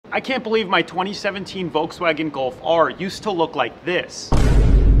I can't believe my 2017 Volkswagen Golf R used to look like this.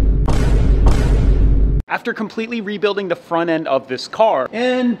 After completely rebuilding the front end of this car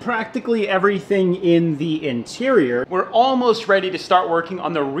and practically everything in the interior, we're almost ready to start working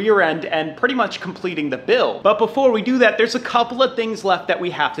on the rear end and pretty much completing the build. But before we do that, there's a couple of things left that we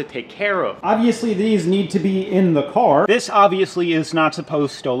have to take care of. Obviously, these need to be in the car. This obviously is not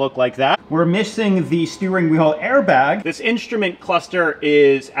supposed to look like that. We're missing the steering wheel airbag. This instrument cluster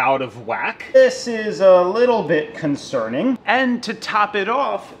is out of whack. This is a little bit concerning. And to top it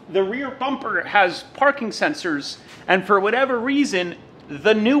off, the rear bumper has parking sensors, and for whatever reason,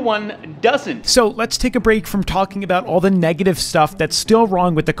 the new one doesn't. So let's take a break from talking about all the negative stuff that's still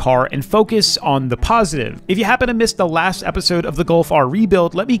wrong with the car and focus on the positive. If you happen to miss the last episode of the Golf R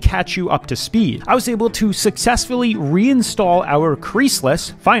rebuild, let me catch you up to speed. I was able to successfully reinstall our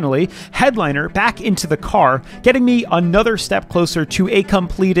creaseless, finally, headliner back into the car, getting me another step closer to a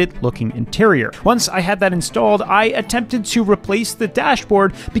completed looking interior. Once I had that installed, I attempted to replace the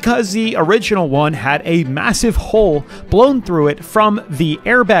dashboard because the original one had a massive hole blown through it from the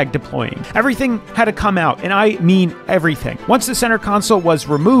airbag deploying. Everything had to come out, and I mean everything. Once the center console was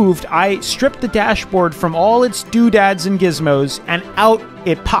removed, I stripped the dashboard from all its doodads and gizmos, and out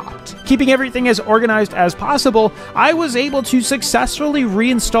it popped. Keeping everything as organized as possible, I was able to successfully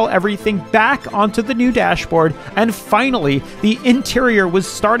reinstall everything back onto the new dashboard, and finally, the interior was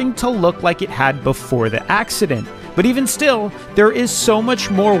starting to look like it had before the accident. But even still, there is so much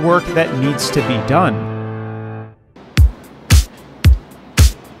more work that needs to be done.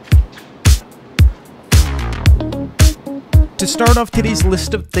 To start off today's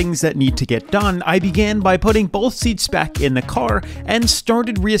list of things that need to get done, I began by putting both seats back in the car and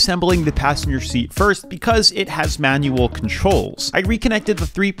started reassembling the passenger seat first because it has manual controls. I reconnected the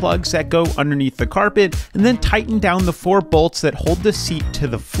 3 plugs that go underneath the carpet and then tightened down the 4 bolts that hold the seat to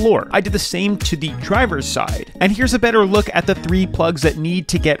the floor. I did the same to the driver's side. And here's a better look at the 3 plugs that need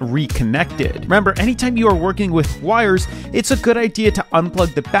to get reconnected. Remember, anytime you are working with wires, it's a good idea to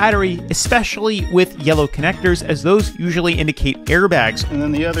unplug the battery, especially with yellow connectors, as those usually indicate airbags. And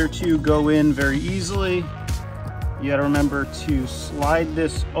then the other 2 go in very easily. You gotta remember to slide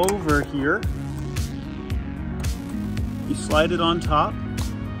this over here. You slide it on top,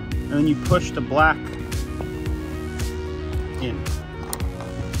 and then you push the black in.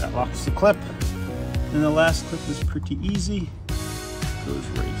 That locks the clip. And the last clip is pretty easy. Goes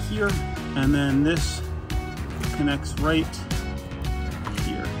right here, and then this connects right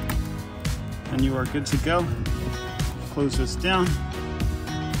here. And you are good to go. Close this down,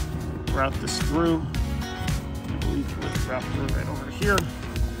 route this through. I believe it would route through right over here.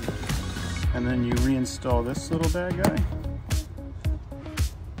 And then you reinstall this little bad guy.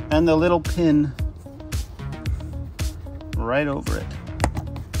 And the little pin right over it.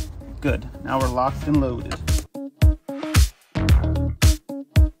 Good, now we're locked and loaded.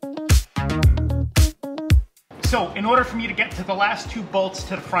 So in order for me to get to the last 2 bolts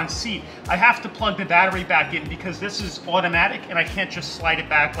to the front seat, I have to plug the battery back in because this is automatic and I can't just slide it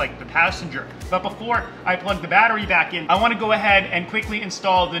back like the passenger. But before I plug the battery back in, I want to go ahead and quickly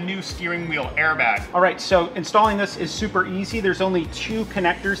install the new steering wheel airbag. All right, so installing this is super easy. There's only 2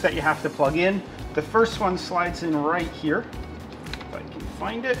 connectors that you have to plug in. The first one slides in right here, if I can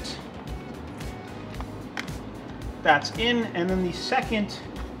find it. That's in, and then the second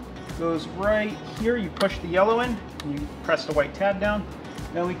goes right here. You push the yellow in, and you press the white tab down.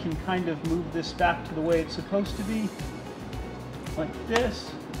 Now we can kind of move this back to the way it's supposed to be, like this.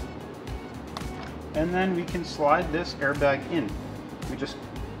 And then we can slide this airbag in. We just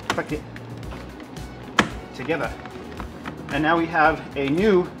click it together. And now we have a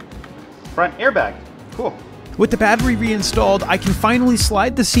new front airbag. Cool. With the battery reinstalled, I can finally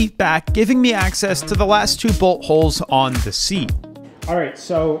slide the seat back, giving me access to the last 2 bolt holes on the seat. All right,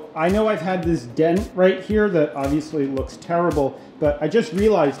 so I know I've had this dent right here that obviously looks terrible, but I just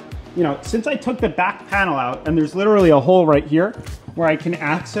realized, you know, since I took the back panel out and there's literally a hole right here where I can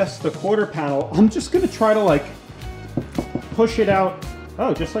access the quarter panel, I'm just gonna try to like push it out.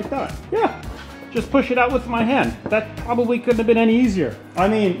 Oh, just like that. Yeah, just push it out with my hand. That probably couldn't have been any easier. I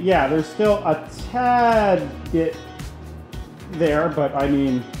mean, yeah, there's still a tad bit there, but I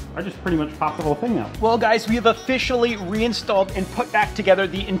mean, I just pretty much popped the whole thing out. Well guys, we have officially reinstalled and put back together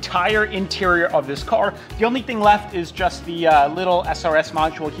the entire interior of this car. The only thing left is just the little SRS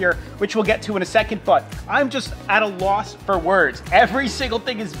module here, which we'll get to in a second, but I'm just at a loss for words. Every single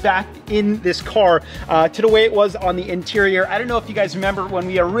thing is back in this car to the way it was on the interior. I don't know if you guys remember when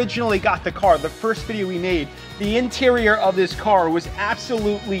we originally got the car, the first video we made, the interior of this car was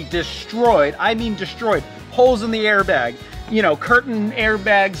absolutely destroyed. I mean destroyed. holes in the airbag, you know, curtain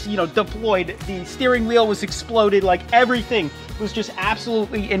airbags, you know, deployed. The steering wheel was exploded, like everything was just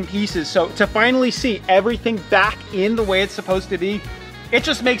absolutely in pieces. So to finally see everything back in the way it's supposed to be, it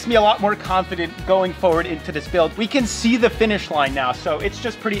just makes me a lot more confident going forward into this build. We can see the finish line now, so it's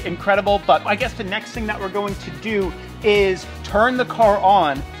just pretty incredible. But I guess the next thing that we're going to do is turn the car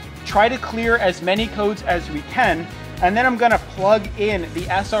on, try to clear as many codes as we can, and then I'm gonna plug in the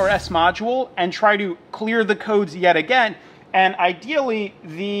SRS module and try to clear the codes yet again. And ideally,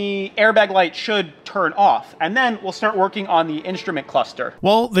 the airbag light should turn off, and then we'll start working on the instrument cluster.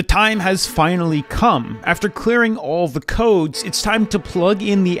 Well, the time has finally come. After clearing all the codes, it's time to plug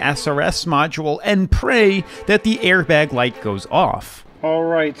in the SRS module and pray that the airbag light goes off. All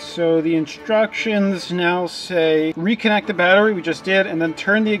right, so the instructions now say reconnect the battery, we just did, and then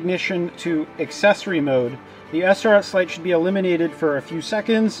turn the ignition to accessory mode. The SRS light should be eliminated for a few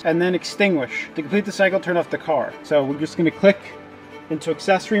seconds and then extinguish. To complete the cycle, turn off the car. So we're just gonna click into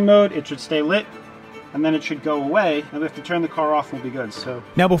accessory mode. It should stay lit, and then it should go away, and we have to turn the car off and we'll be good. So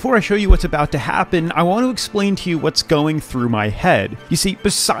now, before I show you what's about to happen, I want to explain to you what's going through my head. You see,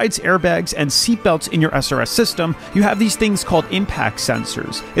 besides airbags and seatbelts in your SRS system, you have these things called impact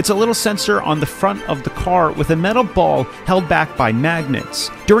sensors. It's a little sensor on the front of the car with a metal ball held back by magnets.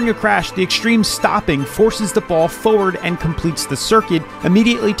 During a crash, the extreme stopping forces the ball forward and completes the circuit,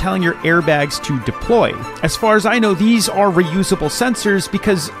 immediately telling your airbags to deploy. As far as I know, these are reusable sensors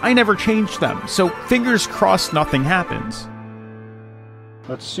because I never changed them, so fingers crossed nothing happens.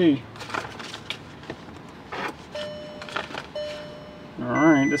 Let's see.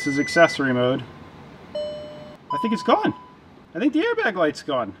 Alright, this is accessory mode. I think it's gone. I think the airbag light's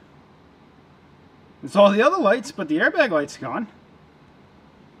gone. It's all the other lights, but the airbag light's gone.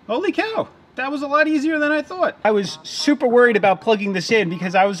 Holy cow! That was a lot easier than I thought. I was super worried about plugging this in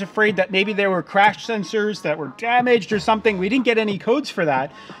because I was afraid that maybe there were crash sensors that were damaged or something. We didn't get any codes for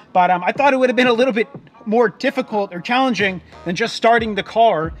that, but I thought it would have been a little bit more difficult or challenging than just starting the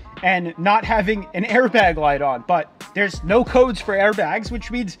car and not having an airbag light on. But there's no codes for airbags,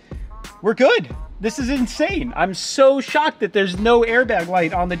 which means we're good. This is insane. I'm so shocked that there's no airbag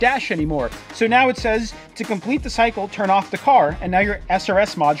light on the dash anymore. So now it says to complete the cycle, turn off the car, and now your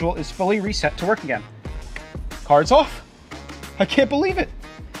SRS module is fully reset to work again. Car's off. I can't believe it.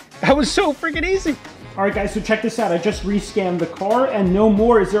 That was so freaking easy. All right, guys, so check this out. I just rescanned the car, and no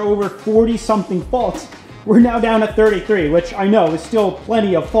more is there over 40-something faults. We're now down to 33, which I know is still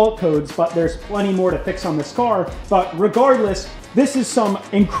plenty of fault codes, but there's plenty more to fix on this car. But regardless, this is some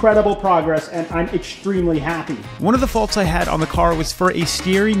incredible progress, and I'm extremely happy. One of the faults I had on the car was for a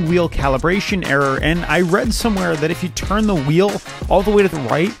steering wheel calibration error, and I read somewhere that if you turn the wheel all the way to the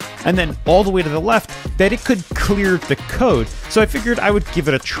right and then all the way to the left, that it could clear the code. So I figured I would give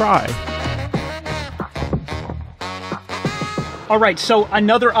it a try. All right, so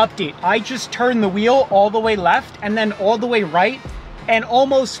another update. I just turned the wheel all the way left and then all the way right, and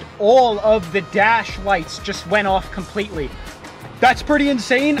almost all of the dash lights just went off completely. That's pretty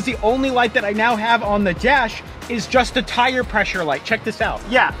insane. The only light that I now have on the dash is just a tire pressure light. Check this out.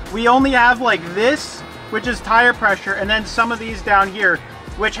 Yeah, we only have like this, which is tire pressure, and then some of these down here,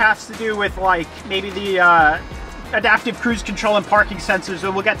 which has to do with like maybe the adaptive cruise control and parking sensors,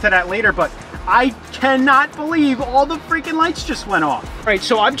 and we'll get to that later, but I cannot believe all the freaking lights just went off. All right,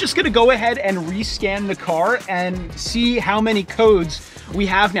 so I'm just gonna go ahead and rescan the car and see how many codes we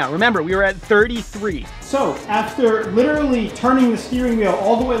have now. Remember, we were at 33. So after literally turning the steering wheel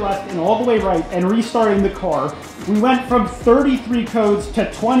all the way left and all the way right and restarting the car, we went from 33 codes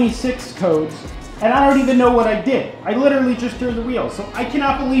to 26 codes, and I don't even know what I did. I literally just turned the wheel. So I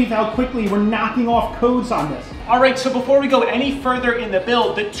cannot believe how quickly we're knocking off codes on this. All right, so before we go any further in the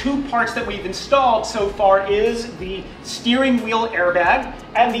build, the two parts that we've installed so far is the steering wheel airbag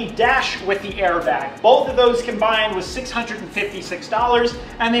and the dash with the airbag. Both of those combined was $656,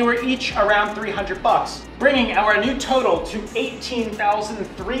 and they were each around 300 bucks, bringing our new total to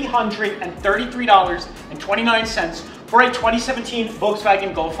 $18,333.29 for a 2017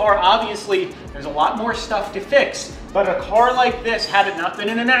 Volkswagen Golf R. Obviously, there's a lot more stuff to fix, but a car like this, had it not been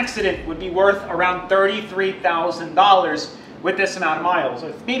in an accident, would be worth around $33,000 with this amount of miles.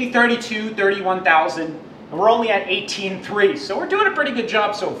 Maybe 32, 31,000. And we're only at 18.3, so we're doing a pretty good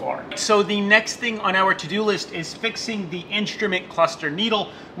job so far. So the next thing on our to-do list is fixing the instrument cluster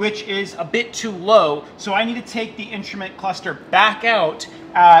needle, which is a bit too low. So I need to take the instrument cluster back out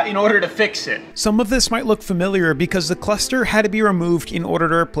in order to fix it. Some of this might look familiar because the cluster had to be removed in order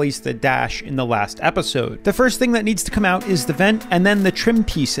to replace the dash in the last episode. The first thing that needs to come out is the vent and then the trim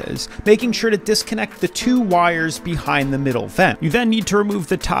pieces, making sure to disconnect the 2 wires behind the middle vent. You then need to remove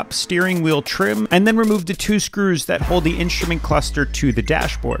the top steering wheel trim and then remove the 2 screws that hold the instrument cluster to the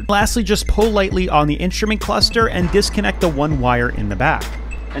dashboard. Lastly, just pull lightly on the instrument cluster and disconnect the 1 wire in the back.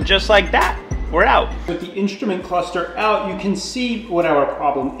 And just like that, we're out. With the instrument cluster out, you can see what our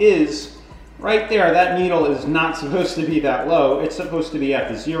problem is. Right there, that needle is not supposed to be that low. It's supposed to be at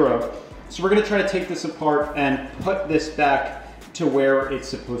the 0. So we're gonna try to take this apart and put this back to where it's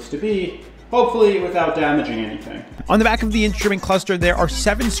supposed to be, hopefully without damaging anything. On the back of the instrument cluster, there are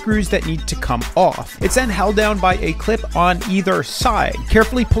 7 screws that need to come off. It's then held down by a clip on either side.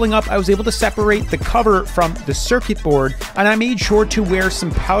 Carefully pulling up, I was able to separate the cover from the circuit board, and I made sure to wear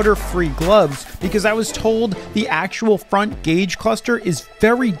some powder-free gloves because I was told the actual front gauge cluster is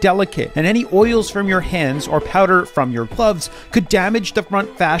very delicate, and any oils from your hands or powder from your gloves could damage the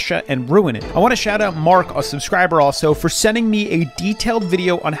front fascia and ruin it. I want to shout out Mark, a subscriber also, for sending me a detailed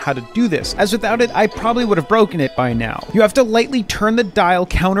video on how to do this, as without it, I probably would have broken it by now. You have to lightly turn the dial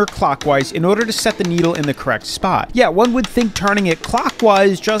counterclockwise in order to set the needle in the correct spot. Yeah, one would think turning it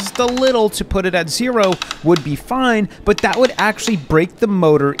clockwise just a little to put it at 0 would be fine, but that would actually break the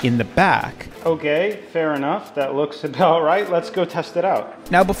motor in the back. Okay, fair enough. That looks about right. Let's go test it out.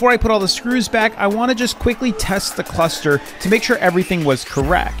 Now, before I put all the screws back, I want to just quickly test the cluster to make sure everything was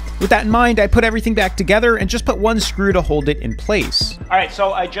correct. With that in mind, I put everything back together and just put 1 screw to hold it in place. All right,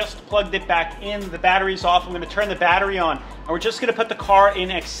 so I just plugged it back in. The battery's off. I'm going to turn the battery on, and we're just going to put the car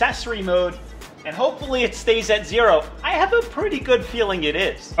in accessory mode, and hopefully it stays at 0. I have a pretty good feeling it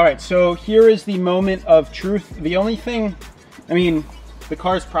is. All right, so here is the moment of truth. The only thing, I mean, the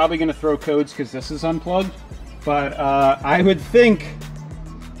car's probably going to throw codes because this is unplugged, but I would think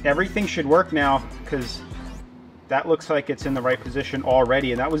everything should work now because that looks like it's in the right position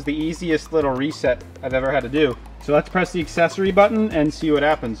already, and that was the easiest little reset I've ever had to do. So let's press the accessory button and see what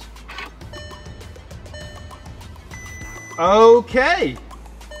happens. Okay,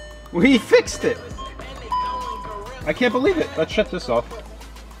 we fixed it. I can't believe it. Let's shut this off.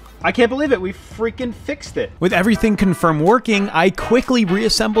 I can't believe it, we freaking fixed it. With everything confirmed working, I quickly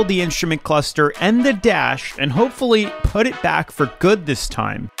reassembled the instrument cluster and the dash and hopefully put it back for good this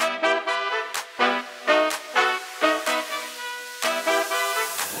time.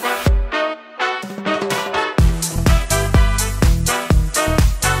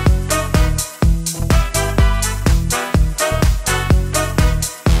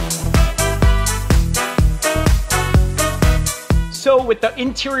 So with the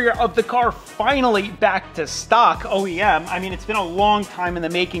interior of the car finally back to stock OEM, I mean, it's been a long time in the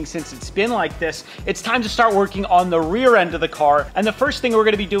making since it's been like this. It's time to start working on the rear end of the car. And the first thing we're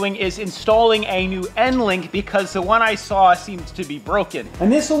gonna be doing is installing a new end link because the one I saw seems to be broken.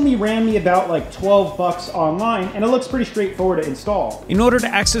 And this only ran me about like 12 bucks online, and it looks pretty straightforward to install. In order to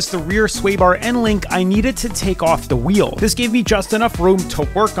access the rear sway bar end link, I needed to take off the wheel. This gave me just enough room to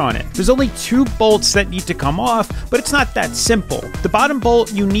work on it. There's only 2 bolts that need to come off, but it's not that simple. The bottom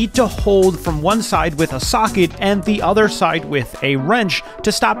bolt you need to hold from one side with a socket and the other side with a wrench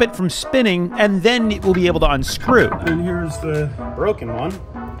to stop it from spinning, and then it will be able to unscrew. And here's the broken one.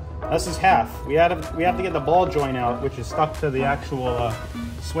 This is half. We have to get the ball joint out, which is stuck to the actual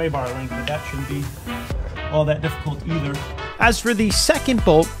sway bar link, but that shouldn't be all that difficult either. As for the second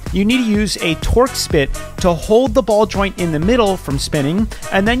bolt, you need to use a torque spit to hold the ball joint in the middle from spinning,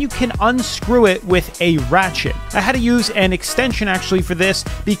 and then you can unscrew it with a ratchet. I had to use an extension actually for this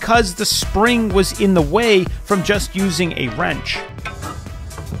because the spring was in the way from just using a wrench.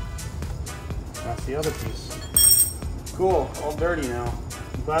 That's the other piece. Cool, all dirty now.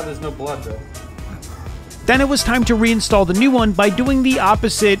 I'm glad there's no blood though. Then it was time to reinstall the new one by doing the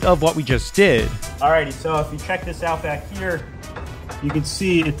opposite of what we just did. Alrighty, so if you check this out back here, you can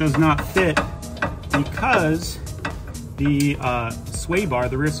see it does not fit because the sway bar,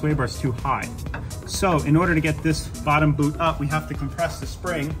 the rear sway bar, is too high. So in order to get this bottom boot up, we have to compress the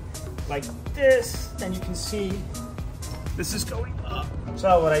spring like this, and you can see this is going up.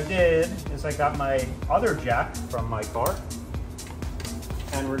 So what I did is I got my other jack from my car,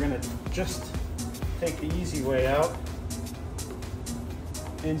 and we're gonna just take the easy way out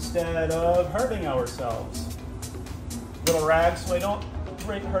instead of hurting ourselves. Little rag so I don't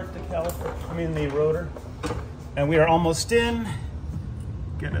hurt the caliper, the rotor. And we are almost in.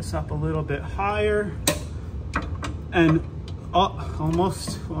 Get us up a little bit higher. And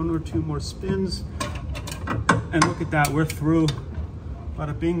almost 1 or 2 more spins. And look at that, we're through.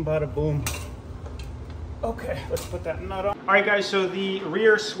 Bada bing, bada boom. Okay, let's put that nut on. All right guys, so the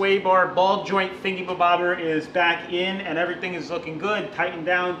rear sway bar ball joint thingy-bobobber is back in and everything is looking good, tightened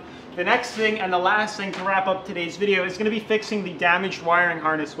down. The next thing and the last thing to wrap up today's video is gonna be fixing the damaged wiring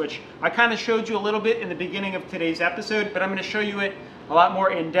harness, which I kind of showed you a little bit in the beginning of today's episode, but I'm gonna show you it a lot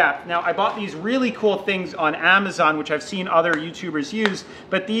more in depth. Now, I bought these really cool things on Amazon, which I've seen other YouTubers use,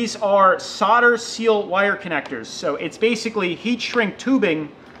 but these are solder seal wire connectors. So it's basically heat shrink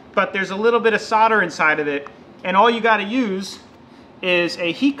tubing, but there's a little bit of solder inside of it, and all you gotta use is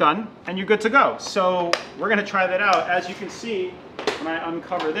a heat gun, and you're good to go. So we're gonna try that out. As you can see, when I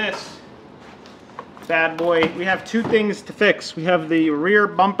uncover this bad boy, we have two things to fix. We have the rear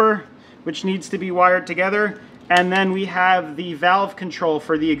bumper, which needs to be wired together, and then we have the valve control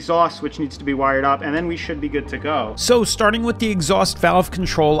for the exhaust, which needs to be wired up, and then we should be good to go. So starting with the exhaust valve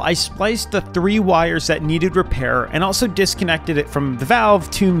control, I spliced the 3 wires that needed repair and also disconnected it from the valve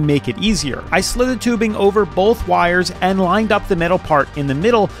to make it easier. I slid the tubing over both wires and lined up the metal part in the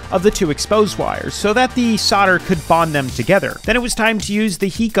middle of the 2 exposed wires so that the solder could bond them together. Then it was time to use the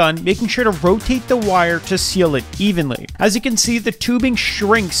heat gun, making sure to rotate the wire to seal it evenly. As you can see, the tubing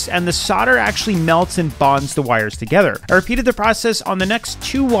shrinks and the solder actually melts and bonds the wires together. I repeated the process on the next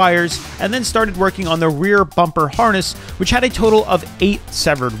 2 wires and then started working on the rear bumper harness, which had a total of 8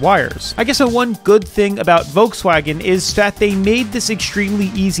 severed wires. I guess the one good thing about Volkswagen is that they made this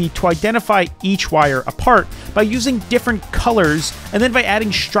extremely easy to identify each wire apart by using different colors and then by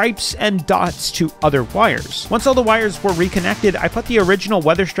adding stripes and dots to other wires. Once all the wires were reconnected, I put the original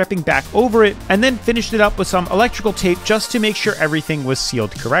weather stripping back over it and then finished it up with some electrical tape just to make sure everything was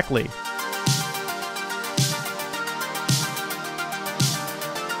sealed correctly.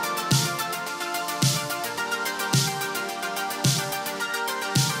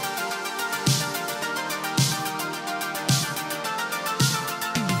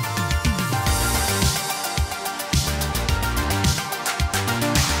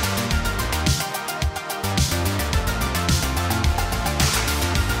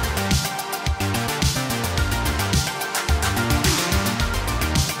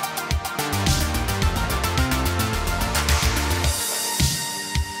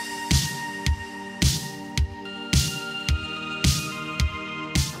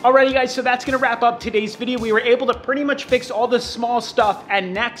 Alrighty guys, so that's gonna wrap up today's video. We were able to pretty much fix all the small stuff,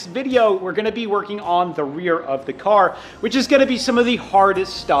 and next video, we're gonna be working on the rear of the car, which is gonna be some of the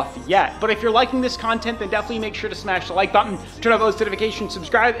hardest stuff yet. But if you're liking this content, then definitely make sure to smash the like button, turn on those notifications,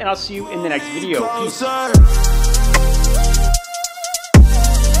 subscribe, and I'll see you in the next video. Peace.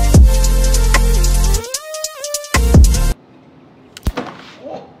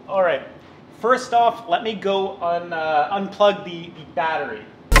 All right, first off, let me go unplug the battery.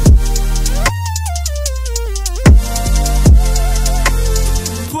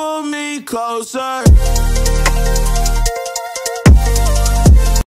 Pull me closer.